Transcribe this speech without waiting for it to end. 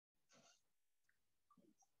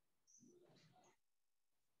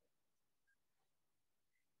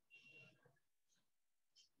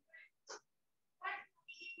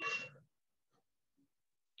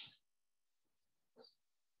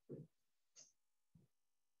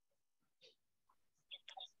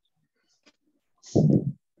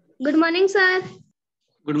Good morning, sir.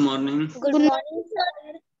 Good morning. Good morning, sir.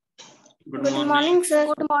 Good morning. sir.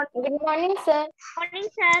 Good morning. Good morning, sir. Morning,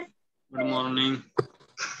 sir. Good morning.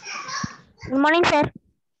 Good morning, sir.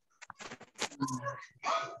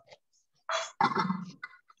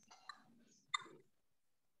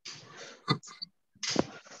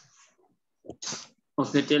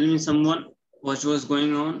 Okay, tell me someone what was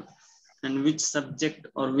going on and which subject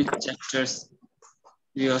or which chapters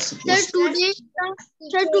we are supposed to.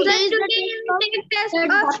 Today is the test of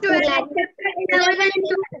 11 and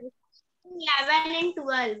 12. 11 and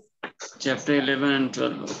 12. Chapter 11 and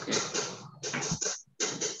 12. Okay.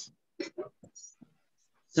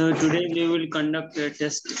 So today we will conduct a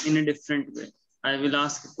test in a different way. I will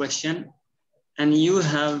ask a question and you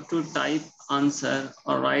have to type answer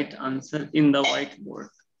or write answer in the whiteboard.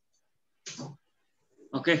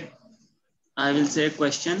 Okay. I will say a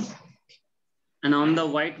question and on the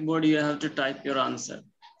whiteboard you have to type your answer.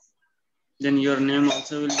 Then your name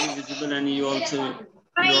also will be visible and you also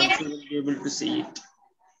will be able to see it.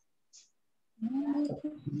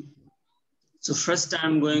 So first I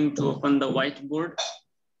am going to open the whiteboard.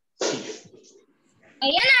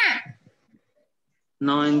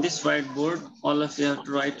 Now in this whiteboard, all of you have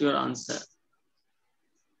to write your answer.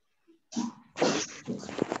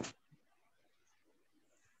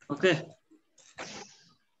 Okay.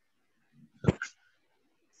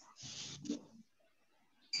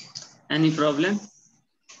 Any problem?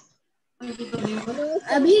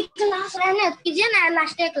 अभी class रहने कीजिए ना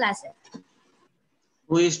last class है.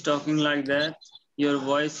 Who is talking like that? Your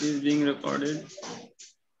voice is being recorded.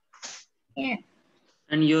 Yeah.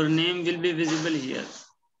 And your name will be visible here.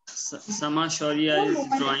 Sama Shaurya is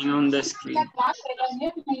drawing on the screen.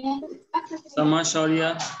 Sama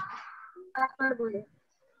Shaurya,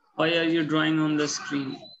 why are you drawing on the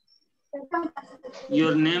screen?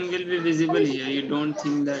 Your name will be visible here. You don't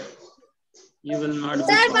think that you will not be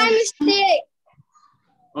Sir, by mistake.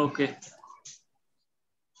 Okay.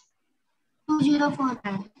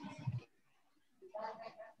 2049.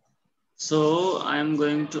 So I am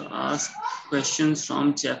going to ask questions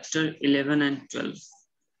from chapter 11 and 12.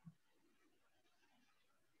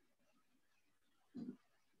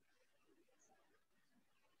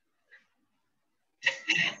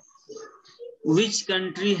 Which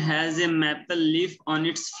country has a maple leaf on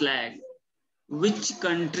its flag? Which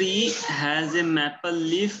country has a maple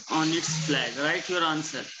leaf on its flag? Write your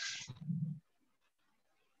answer.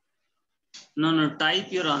 No,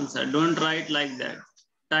 type your answer. Don't write like that.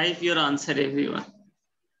 Type your answer, everyone.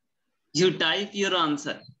 You type your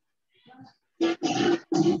answer.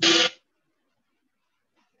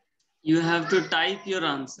 You have to type your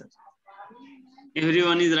answer.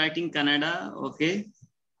 Everyone is writing Canada, okay.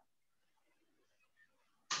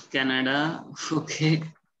 Canada, okay.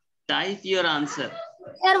 Type your answer.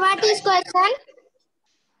 Sir, what is question?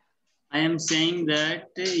 I am saying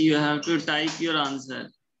that you have to type your answer.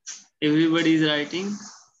 Everybody is writing,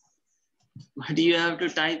 but you have to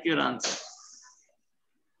type your answer.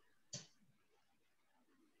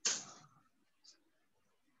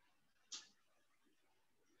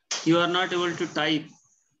 You are not able to type.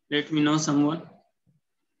 Let me know someone.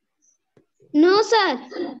 No, sir.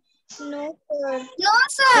 No, sir. No,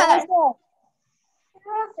 sir. No,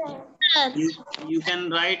 sir. You can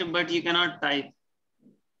write, but you cannot type.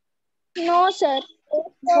 No, sir.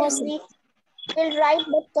 No, sir. Will write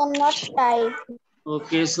but cannot type.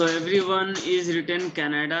 Okay, so everyone is written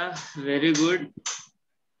Canada. Very good.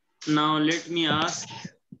 Now let me ask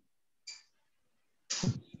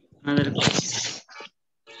another question.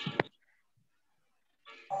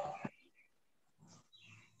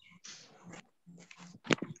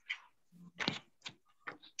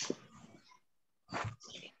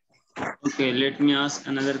 Okay, let me ask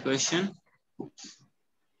another question.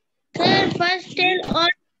 Sir, first tell all.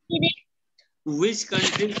 Which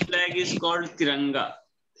country's flag is called Tiranga?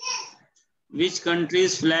 Which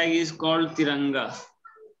country's flag is called Tiranga?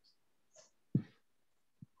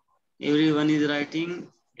 Everyone is writing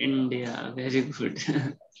India. Very good.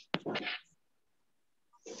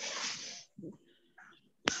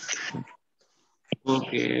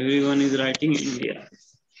 Okay, everyone is writing India.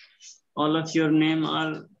 All of your name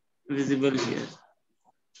are visible here.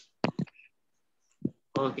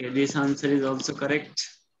 Okay, this answer is also correct.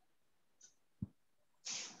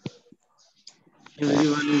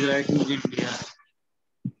 Everyone is writing India.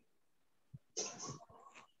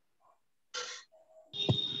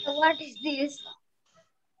 What is this?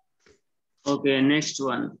 Okay, next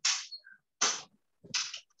one.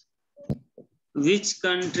 Which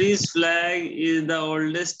country's flag is the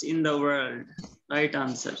oldest in the world? Right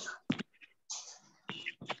answer.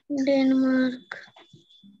 Denmark.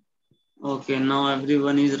 Okay, now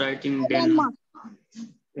everyone is writing Denmark.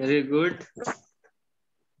 Very good.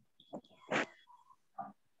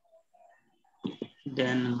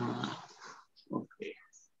 Denmark. Okay.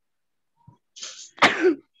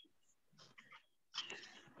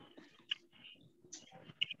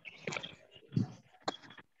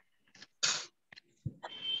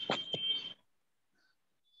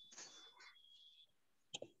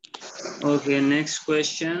 Okay, next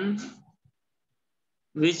question.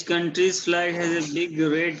 Which country's flag has a big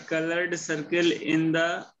red colored circle in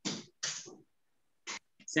the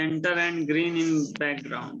center and green in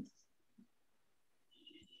background?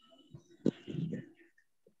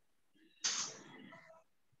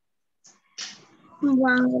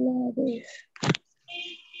 Bangladesh.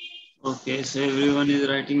 Okay, so everyone is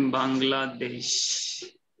writing Bangladesh.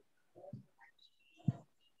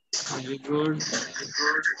 Very good.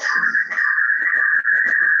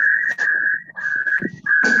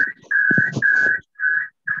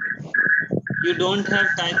 You don't have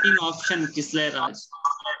typing option, Kislay Raj.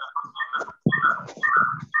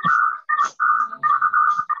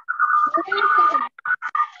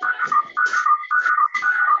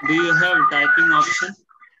 Do you have typing option?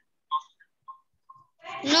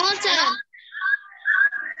 No, sir.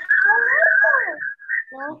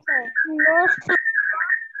 No, sir. No, sir.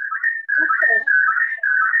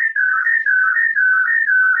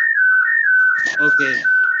 Okay.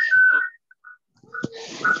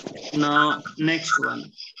 Now, next one.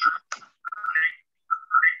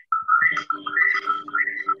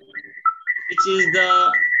 Which is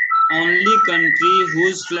the only country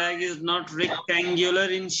whose flag is not rectangular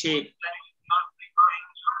in shape?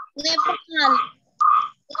 Nepal.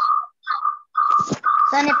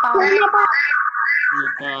 Nepal.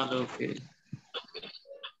 Nepal, okay.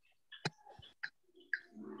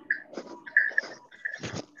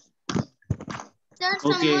 Sir,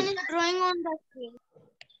 someone is drawing on the screen.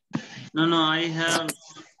 No, I have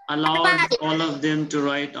allowed all of them to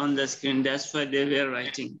write on the screen. That's why they were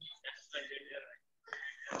writing.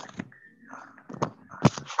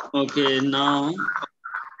 Okay, now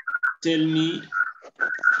tell me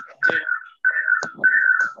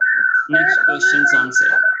next question's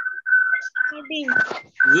answer.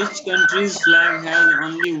 Which country's flag has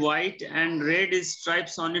only white and red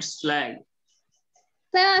stripes on its flag?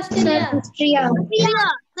 Sir, Australia. Austria.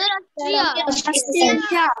 Sir, Austria.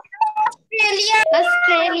 Australia.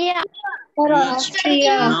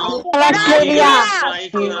 Austria. Now, Australia.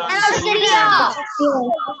 write your answer in chat box.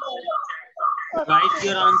 Write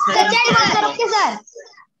your answer in chat box. Okay, sir.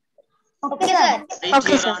 Okay, sir. Write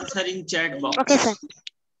your answer in chat box. Okay, sir.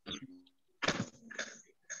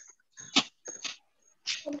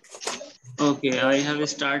 Okay, I have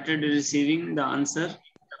started receiving the answer.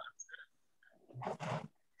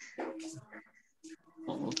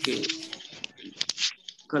 Okay.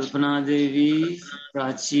 Kalpana Devi,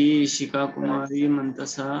 Prachi, Ishika Kumari,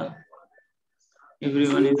 Mantasa.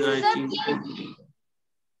 Everyone is writing.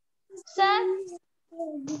 Sir.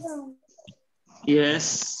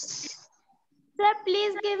 Yes. Sir,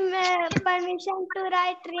 please give me permission to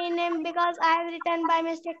write rename because I have written by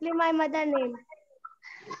mistakenly my mother name.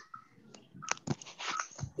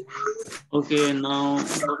 Okay, now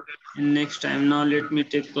next time. Now let me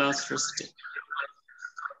take class first.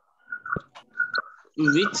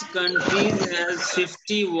 Which country has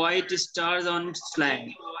 50 white stars on its flag?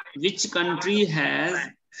 Which country has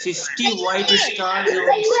 50 white stars on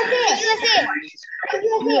its flag?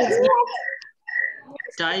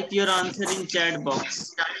 Type your answer in chat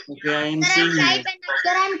box. Okay, I am seeing you. Sir,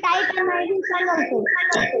 I am typing and writing son also.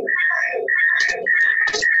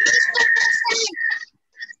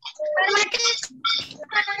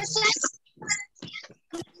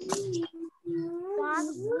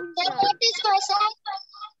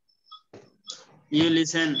 You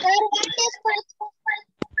listen.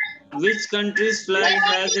 Which country's flag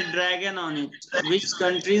has a dragon on it? Which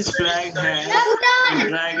country's flag has a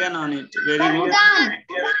dragon on it? Very good.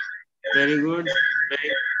 Very good.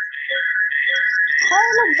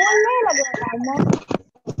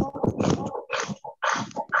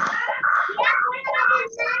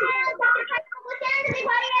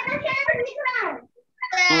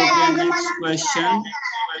 Okay, next question.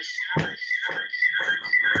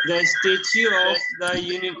 The Statue of the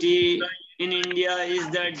Unity in India is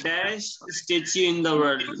the dash statue in the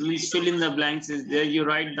world. Means fill in the blanks is there. You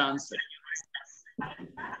write the answer.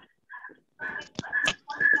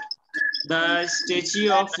 The Statue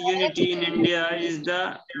of Unity in India is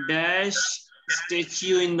the dash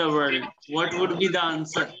statue in the world. What would be the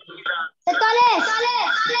answer?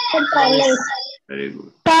 Palace. Very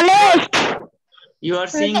good. Palace. You are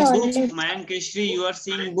seeing book, Mayank Keshri, you are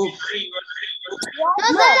seeing book. No,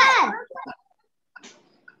 sir.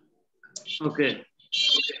 Okay.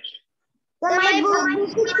 Sir, my book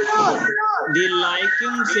is closed. The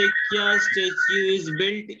Laikum Sekya statue is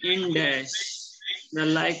built in dash. The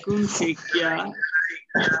Laikum Sekya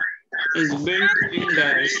is built in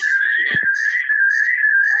dash.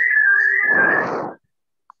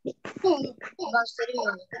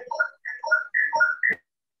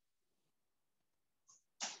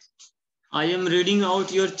 I am reading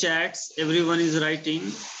out your chats. Everyone is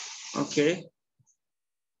writing. Okay.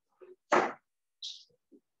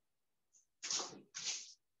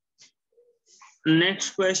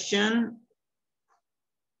 Next question.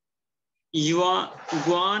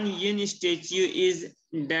 Guan Yin statue is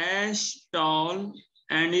dash tall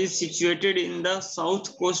and is situated in the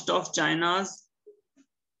south coast of China's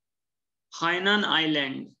Hainan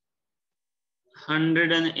Island.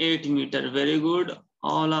 108 meter. Very good.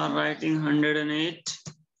 All are writing 108.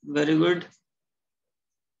 Very good.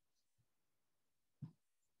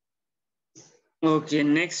 Okay,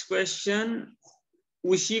 next question.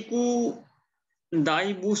 Ushiku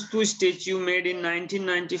Daibustu statue made in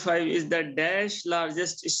 1995 is the dash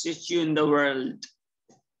largest statue in the world.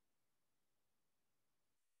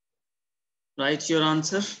 Write your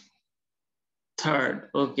answer. Third.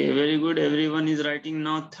 Okay, very good. Everyone is writing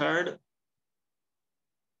now third.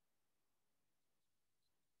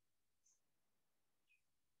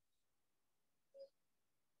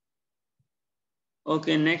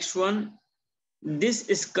 Okay, next one. This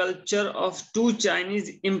sculpture of two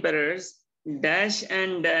Chinese emperors, dash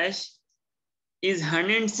and dash, is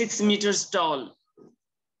 106 meters tall.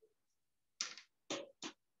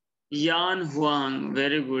 Yan Huang,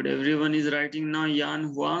 very good. Everyone is writing now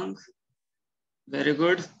Yan Huang. Very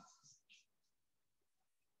good.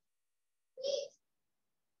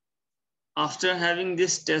 After having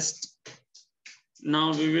this test,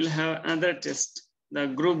 now we will have another test, the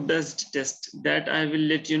group-based test that I will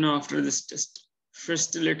let you know after this test.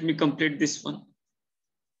 First, let me complete this one.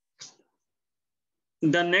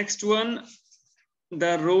 The next one,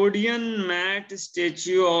 the Rhodian mat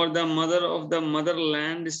statue or the mother of the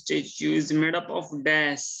motherland statue is made up of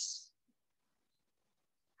dash.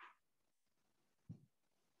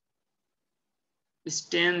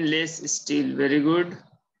 Stainless steel, very good.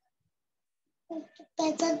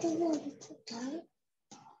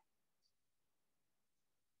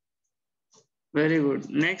 Very good.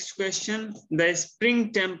 Next question. The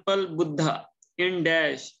Spring Temple Buddha in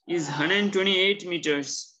dash is 128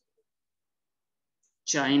 meters.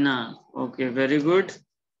 China. Okay, very good.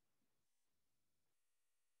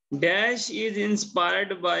 Dash is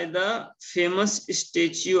inspired by the famous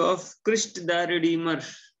statue of Christ the Redeemer.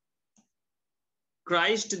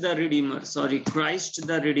 Christ the Redeemer, sorry, Christ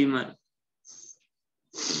the Redeemer.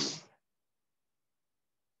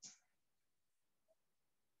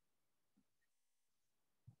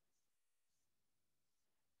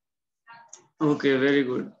 Okay, very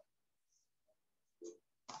good.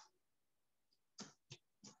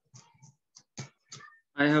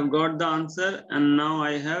 I have got the answer and now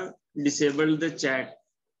I have disabled the chat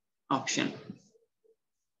option.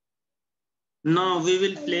 Now we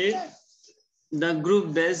will play the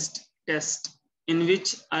group-based test in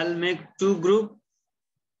which I'll make two groups.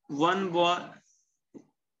 One group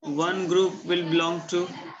will belong to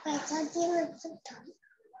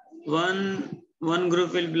one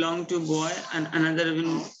group will belong to boy and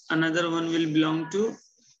another one will belong to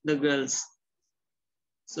the girls.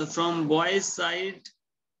 So from boys' side,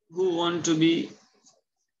 who want to be?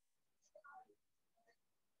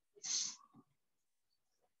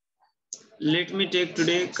 Let me take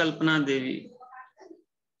today Kalpana Devi.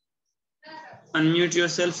 Unmute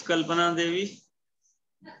yourself, Kalpana Devi.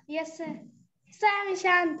 Yes, sir. Sir, I'm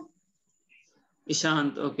Ishant.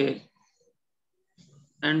 Ishant, okay.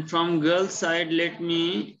 And from girls' side, let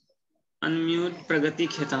me unmute Pragati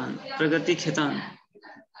Khetan. Pragati Khetan.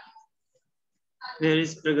 Where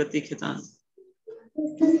is Pragati Khetan?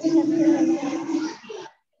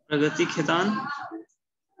 Pragati Khetan.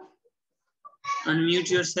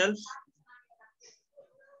 Unmute yourself.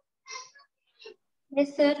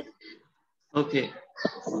 Yes, sir. Okay.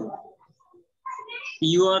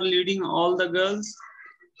 You are leading all the girls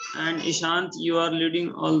and Ishant, you are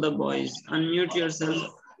leading all the boys. Unmute yourself.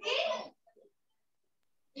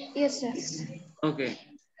 Yes, sir. Okay.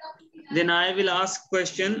 Then I will ask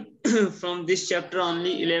question from this chapter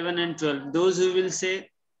only 11 and 12. Those who will say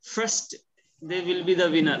first, they will be the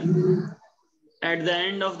winner. At the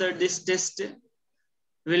end of this test,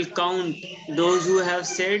 we'll count those who have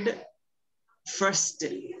said first.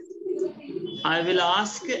 I will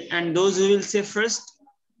ask, and those who will say first,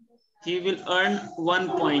 he will earn 1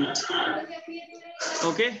 point.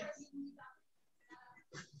 Okay?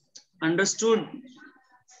 Understood?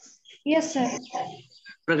 Yes, sir.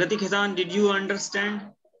 Pragati Khitan, did you understand?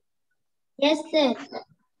 Yes, sir.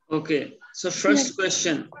 Okay. So first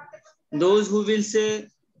question. Those who will say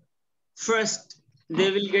first, they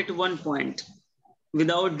will get 1 point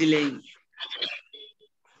without delaying.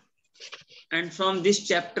 And from this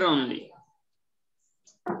chapter only.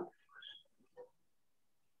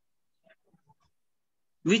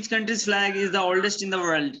 Which country's flag is the oldest in the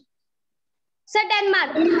world? Sir,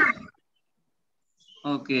 Denmark.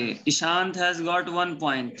 Okay, Ishant has got 1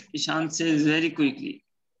 point. Ishant says very quickly.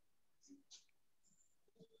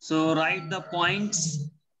 So write the points.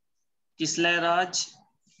 Kislay Raj.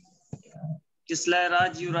 Kislay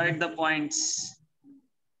Raj, you write the points.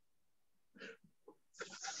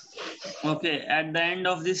 Okay, at the end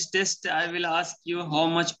of this test, I will ask you how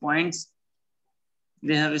much points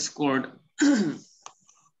they have scored.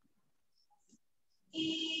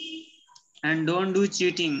 And don't do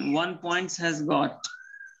cheating. 1 point has got.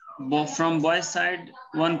 From boy's side,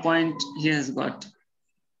 1 point he has got.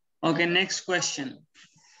 Okay, next question.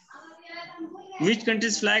 Which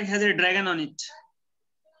country's flag has a dragon on it?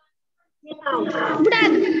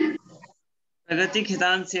 Bhutan. Pragati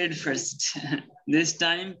Khitan said first. This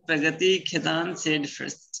time, Pragati Khitan said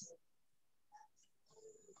first.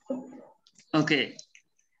 Okay.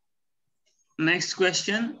 Next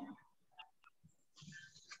question.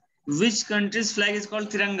 Which country's flag is called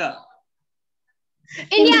Tiranga?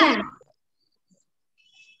 India.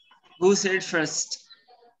 Who said first?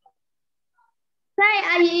 Sir,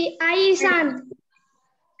 I Ishant.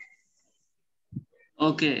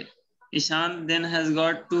 Okay. Ishant then has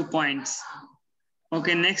got 2 points.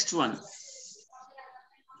 Okay, next one.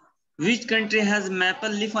 Which country has maple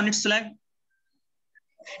leaf on its flag?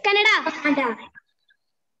 Canada.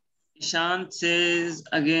 Ishant says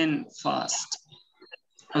again fast.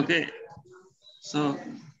 Okay. So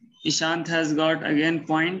Ishant has got again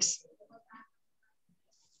points.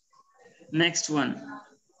 Next one.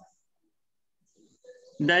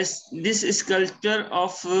 This sculpture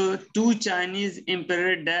of 2 Chinese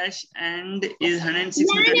emperor dash and is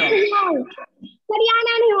 106 meters tall.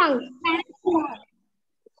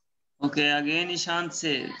 Okay, again Ishant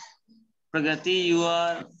says, Pragati, you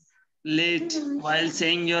are late while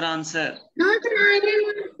saying your answer.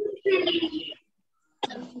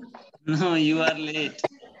 No, you are late.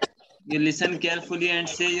 You listen carefully and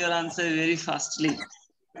say your answer very fastly.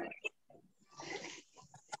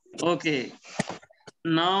 Okay.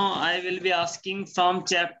 Now I will be asking from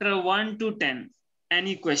chapter 1 to 10.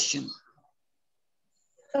 Any question?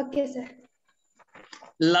 Okay, sir.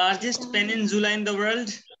 Largest peninsula in the world?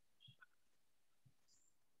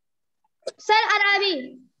 Sir,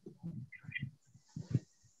 Arabi.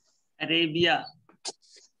 Arabia.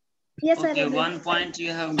 Yes, sir. Okay, 1 point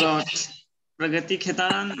you have got. Pragati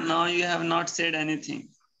Khitan, now you have not said anything.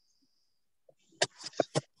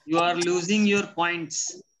 You are losing your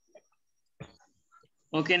points.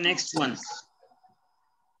 Okay, next one.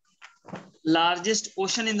 Largest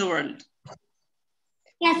ocean in the world?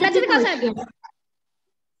 Yes, Pacific Ocean.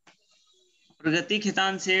 Pragati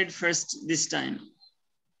Khitan said first this time.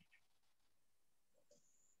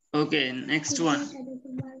 Okay, next one.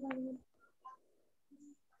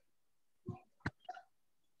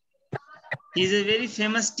 He is a very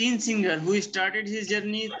famous teen singer who started his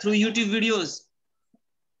journey through YouTube videos.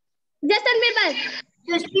 Justin Bieber.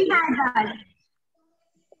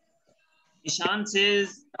 Ishan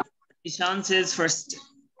says first.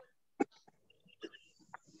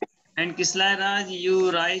 And Kislay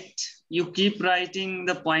Raj, you keep writing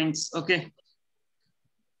the points, okay?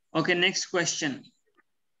 Okay, next question.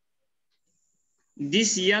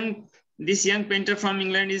 This young painter from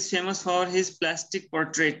England is famous for his plastic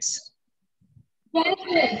portraits.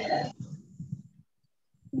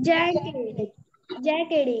 Jack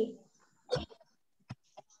Eddy.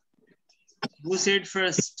 Who said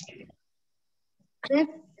first?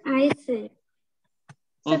 I said.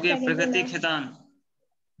 Okay, Pragati Khitan.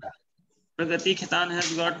 Pragati Khitan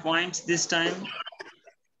has got points this time.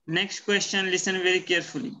 Next question, listen very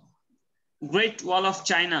carefully. Great Wall of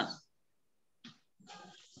China.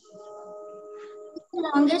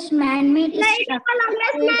 Longest man-made structure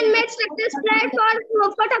spread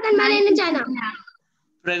for Takan in China.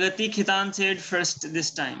 Pragati Khitan said first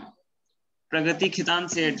this time. Pragati Khitan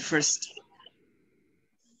said first.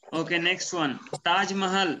 Okay, next one. Taj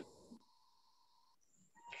Mahal.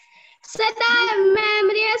 Set a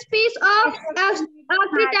memorious piece of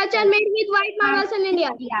architecture made with white marbles in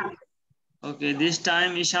India. Okay, this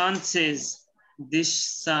time Ishant says.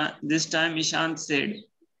 This time Ishant said.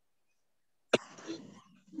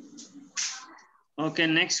 Okay,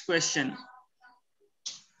 next question.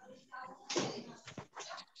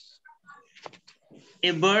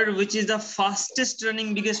 A bird which is the fastest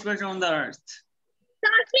running biggest bird on the earth.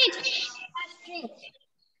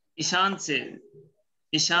 Ishant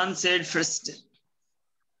said first.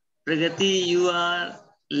 Pragati, you are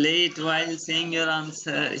late while saying your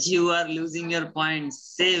answer. You are losing your points.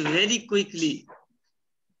 Say very quickly.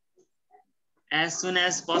 As soon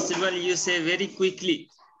as possible, you say very quickly.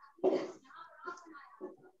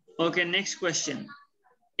 Okay, next question.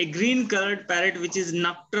 A green colored parrot which is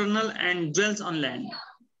nocturnal and dwells on land.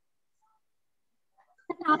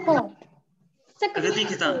 Pragati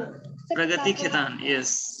Khitan. Pragati Khitan,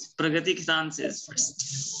 yes. Pragati Khitan says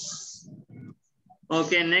first.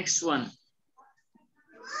 Okay, next one.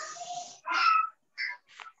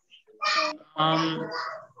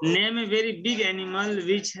 Name a very big animal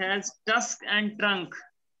which has tusk and trunk.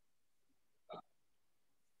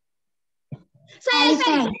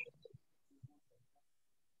 Elephant.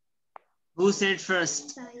 Who said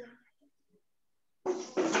first?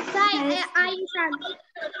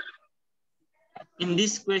 In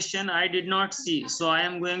this question, I did not see. So I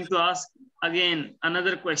am going to ask again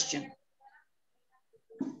another question.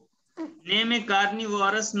 Name a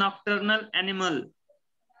carnivorous nocturnal animal.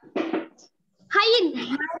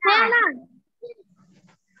 Hyena.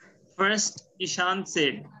 First, Ishant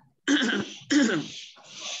said.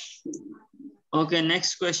 Okay,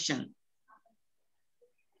 next question.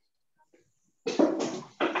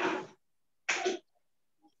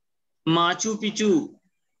 Machu Picchu.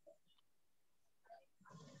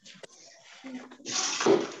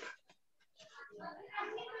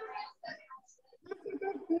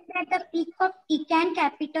 At the peak of Ican,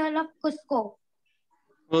 capital of Cusco.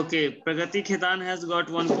 Okay, Pragati Khitan has got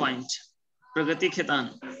 1 point. Pragati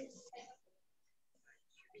Khitan.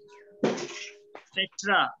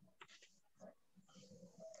 Petra.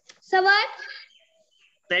 So what?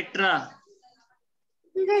 Petra.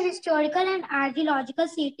 This is a historical and archaeological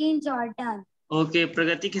city in Jordan. Okay,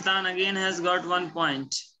 Pragati Khitan again has got 1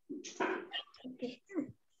 point.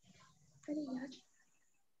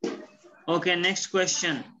 Okay, next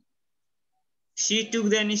question. She took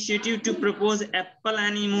the initiative to propose apple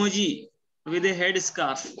and emoji with a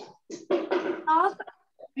headscarf.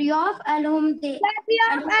 Riyaf Alhomde.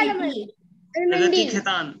 Pragati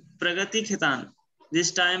Khitan. Pragati Khitan.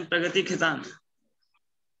 This time Pragati Khitan.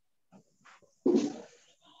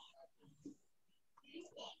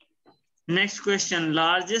 Next question.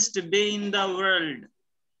 Largest bay in the world.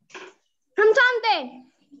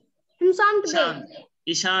 Ishant.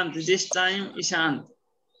 Ishant. This time Ishant.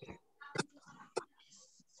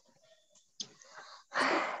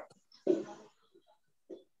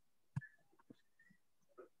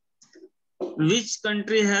 Which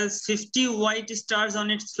country has 50 white stars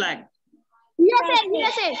on its flag?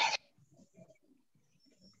 USA.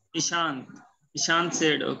 Ishant. Ishant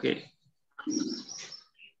said, okay.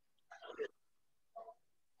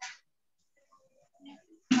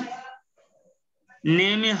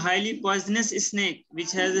 Name a highly poisonous snake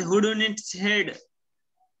which has a hood on its head.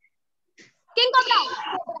 King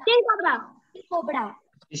Cobra.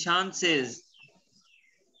 Ishant says.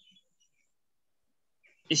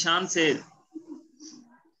 Ishant says.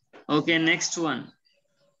 Okay, next one.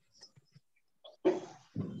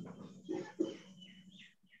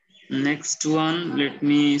 Next one, let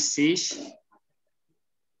me see.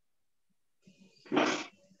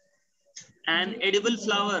 An edible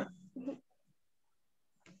flower.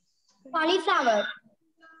 Cauliflower.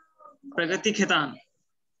 Pragati Khitan.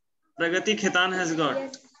 Pragati Khitan has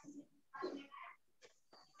got.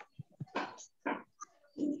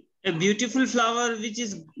 A beautiful flower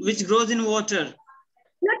which grows in water.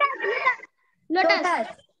 Lotus.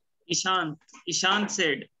 Ishant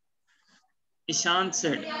said. Ishant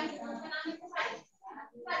said.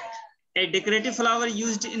 A decorative flower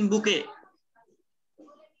used in bouquet.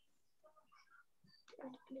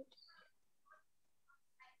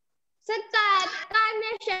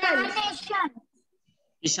 Carnation.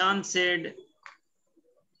 Ishant said.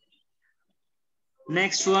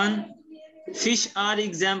 Next one. Fish are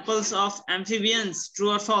examples of amphibians.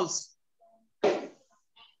 True or false?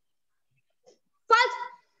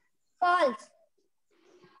 False.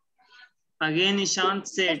 Again, Ishant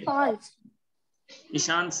said. False.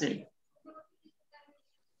 Ishant said.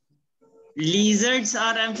 Lizards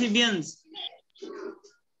are amphibians.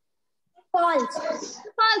 False.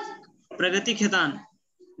 Pragati Khitan.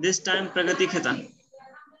 This time Pragati Khitan.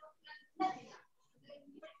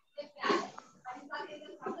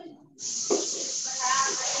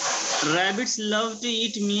 Rabbits love to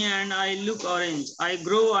eat me and I look orange. I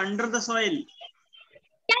grow under the soil.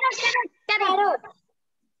 Carrot.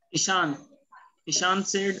 Ishan. Ishan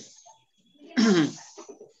said,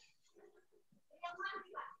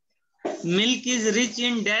 milk is rich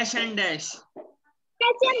in dash and dash.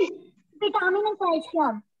 Calcium. Vitamin and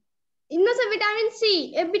calcium. No, sir, vitamin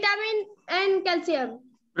C. Vitamin and calcium.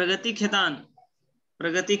 Pragati Khetan.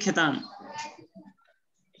 Pragati Khetan.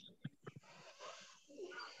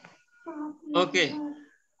 Okay.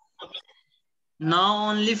 Now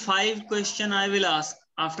only 5 questions I will ask.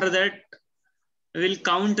 After that, we will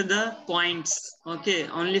count the points. Okay.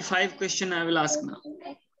 Only 5 questions I will ask now.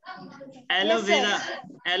 Aloe vera.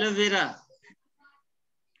 Aloe vera.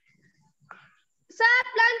 Sir,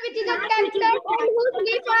 plant which is a cactus and whose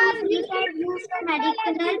leaves are used for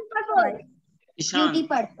medicinal purpose. Beauty Ishan.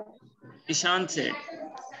 purpose. Ishan said.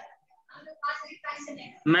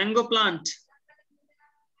 Mango plant.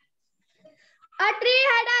 A tree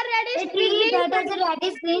had a reddish A tree that has a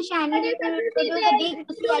reddish green shiny produce a big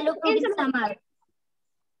yellow fruit in summer.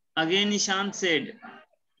 Again Ishan said.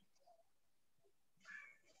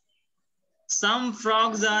 Some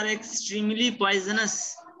frogs are extremely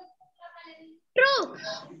poisonous. True.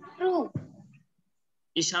 True.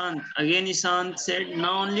 Ishant. Again Ishant said,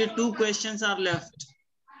 now only 2 questions are left.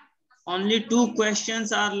 Only 2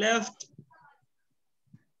 questions are left.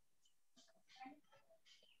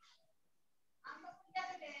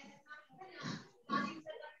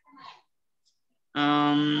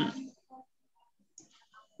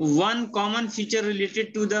 One common feature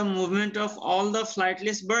related to the movement of all the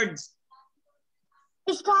flightless birds.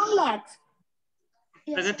 Strong legs.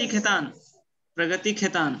 Pragati Khetan. Pragati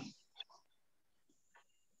Khetan.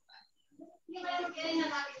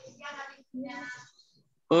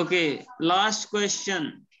 Okay, last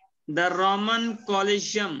question. The Roman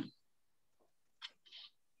Colosseum.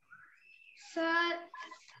 Sir,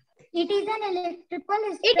 It is an electrical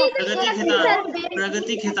Pragati structure. Khetan.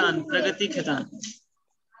 Pragati Khetan. Pragati Khetan.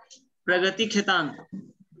 Pragati Khetan.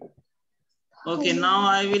 Okay, now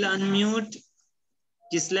I will unmute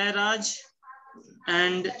Kislay Raj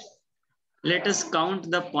and let us count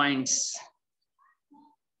the points.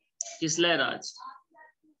 Kislay Raj.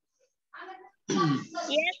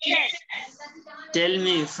 yes, sir. Tell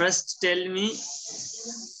me, first tell me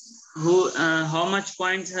who, how much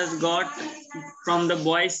points has got from the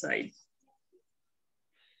boys side.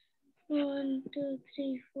 1, 2,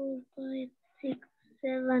 3, 4, 5, 6,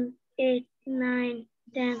 7, 8, 9,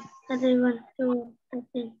 10, 11, 12,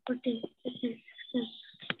 13, 14, 15, 16,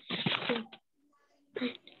 17.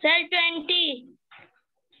 Sir, 20.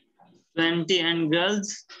 20 and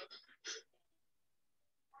girls.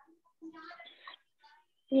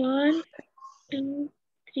 1, 2,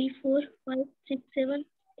 3, 4, 5, 6, 7,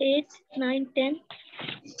 8, 9, 10,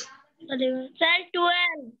 11. Sir, 12.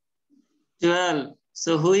 12.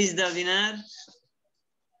 So who is the winner?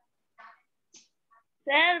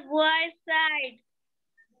 Sir, boys side.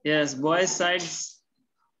 Yes, boys sides.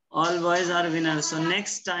 All boys are winners. So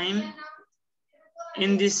next time,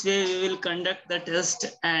 in this way, we will conduct the test,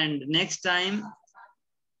 and next time,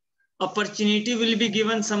 opportunity will be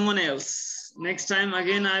given someone else. Next time,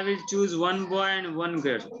 again, I will choose one boy and one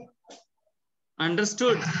girl.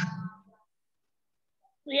 Understood?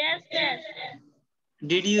 Yes, sir.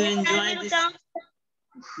 Did you enjoy this?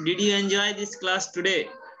 Did you enjoy this class today?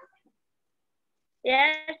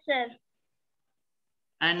 Yes, sir.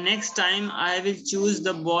 And next time I will choose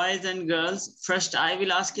the boys and girls. First, I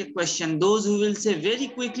will ask a question. Those who will say very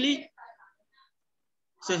quickly,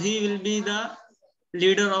 so he will be the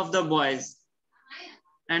leader of the boys.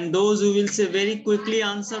 And those who will say very quickly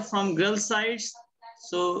answer from girls' sides,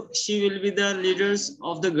 so she will be the leaders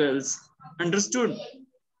of the girls. Understood?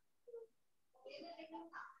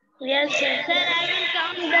 Yes, sir. Sir, I will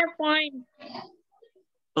count the point.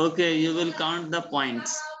 Okay, you will count the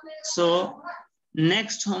points. So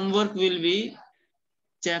next homework will be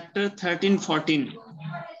chapter 13-14.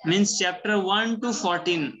 Means chapter 1 to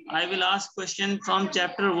 14. I will ask question from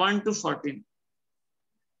chapter 1 to 14.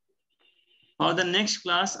 For the next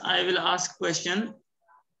class, I will ask question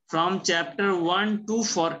from chapter 1 to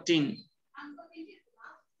 14.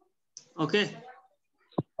 Okay.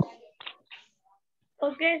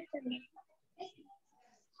 Okay, sir.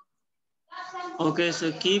 Okay,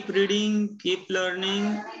 so keep reading, keep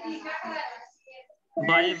learning.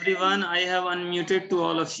 Bye everyone. I have unmuted to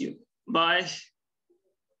all of you. Bye.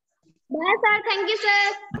 Bye, sir. Thank you,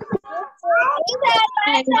 sir.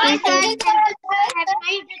 Thank you, sir.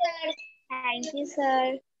 Thank you,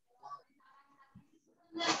 sir.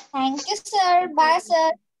 Thank you, sir. Bye,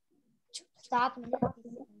 sir.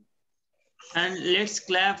 And let's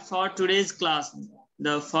clap for today's class.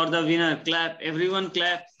 For the winner, clap. Everyone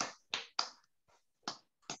clap.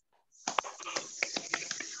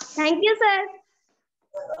 Thank you, sir.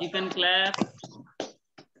 You can clap.